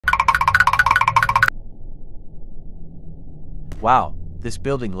Wow, this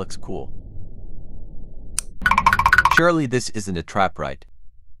building looks cool. Surely this isn't a trap, right?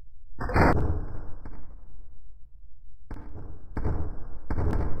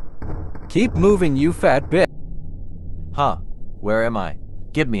 Keep moving, you fat bitch. Huh, where am I?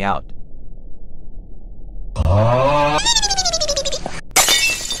 Get me out.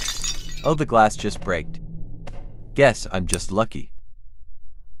 Oh, the glass just braked. Guess I'm just lucky.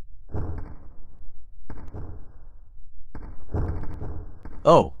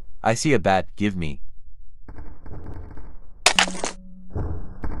 Oh, I see a bat, give me.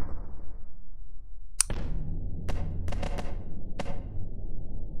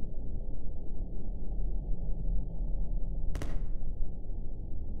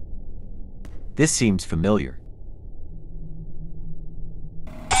 This seems familiar.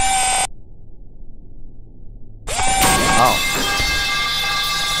 Oh.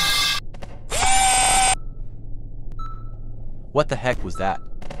 What the heck was that?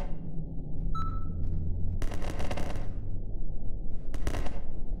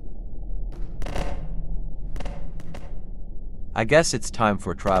 I guess it's time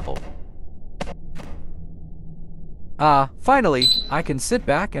for travel. Finally, I can sit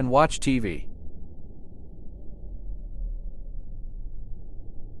back and watch TV.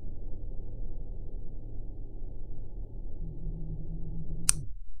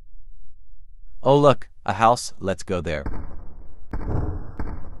 Oh look, a house, let's go there.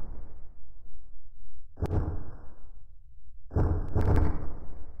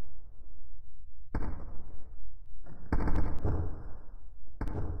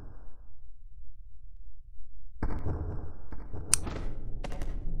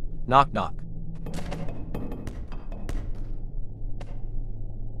 Knock knock.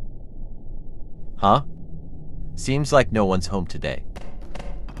 Huh? Seems like no one's home today.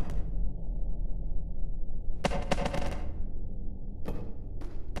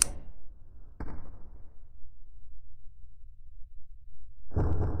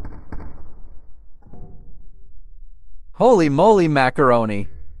 Holy moly macaroni.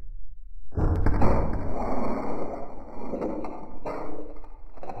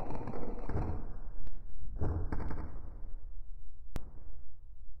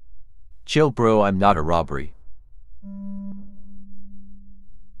 Chill bro, I'm not a robbery.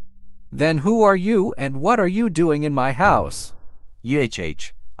 Then who are you and what are you doing in my house?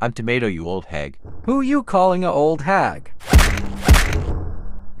 UHH, I'm Tomato, you old hag. Who you calling a old hag?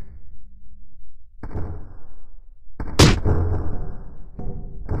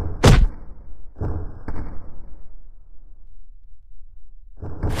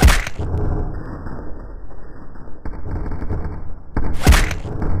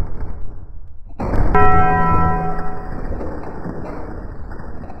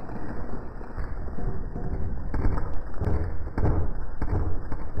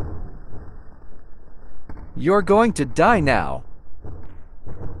 You're going to die now.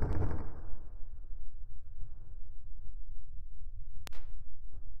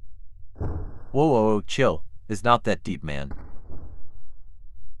 Whoa, whoa, whoa, chill. It's not that deep, man.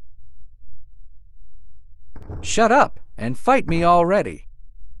 Shut up and fight me already.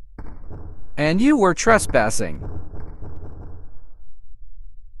 And you were trespassing.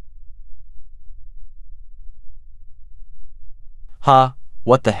 Huh?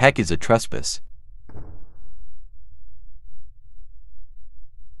 What the heck is a trespass?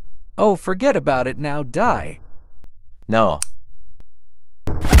 Oh, forget about it now, die. No.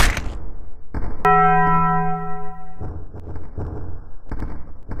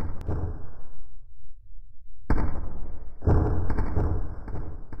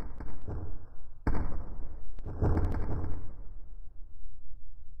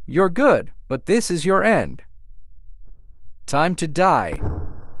 You're good, but this is your end. Time to die.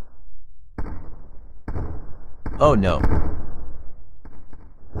 Oh no.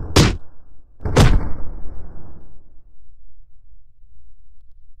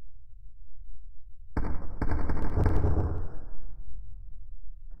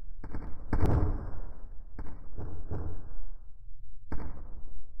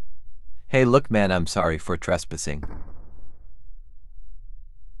 Hey look man, I'm sorry for trespassing.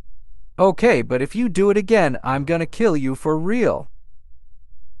 Okay, but if you do it again, I'm gonna kill you for real.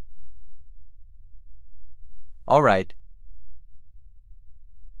 Alright.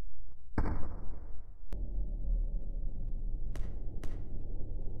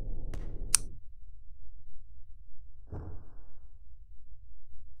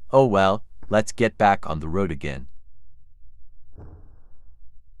 Oh well, let's get back on the road again.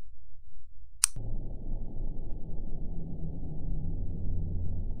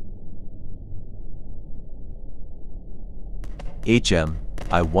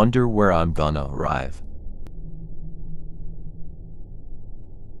 I wonder where I'm gonna arrive.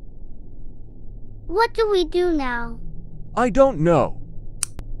 What do we do now? I don't know.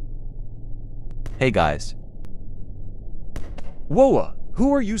 Hey guys, Woa,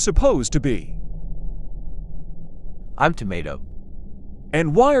 who are you supposed to be? I'm Tomato.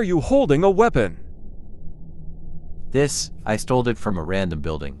 And why are you holding a weapon? I stole it from a random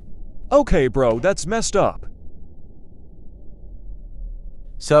building. Okay, bro, that's messed up.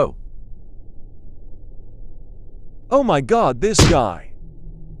 So, Oh my god, this guy.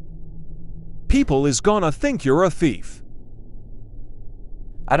 People is gonna think you're a thief.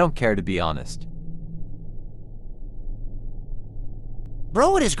 I don't care, to be honest.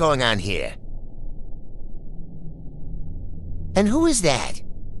 Bro, what is going on here? And who is that?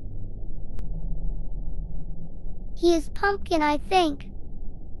 He is Pumpkin, I think.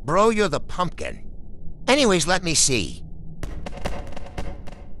 Bro, you're the pumpkin. Anyways, let me see.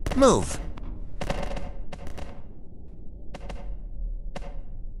 Move.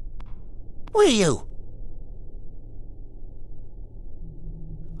 Who are you?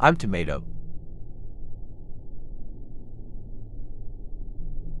 I'm Tomato.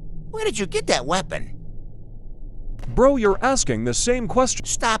 Where did you get that weapon? Bro, you're asking the same question.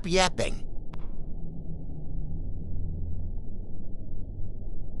 Stop yapping.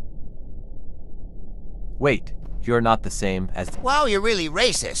 Wait, you're not the same as... Wow, you're really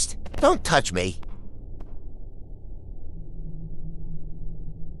racist. Don't touch me.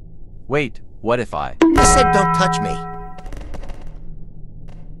 Wait, what if I... I said don't touch me.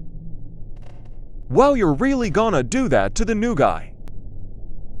 Wow, you're really gonna do that to the new guy.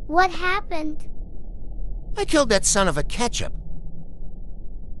 What happened? I killed that son of a ketchup.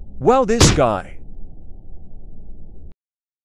 Wow, this guy.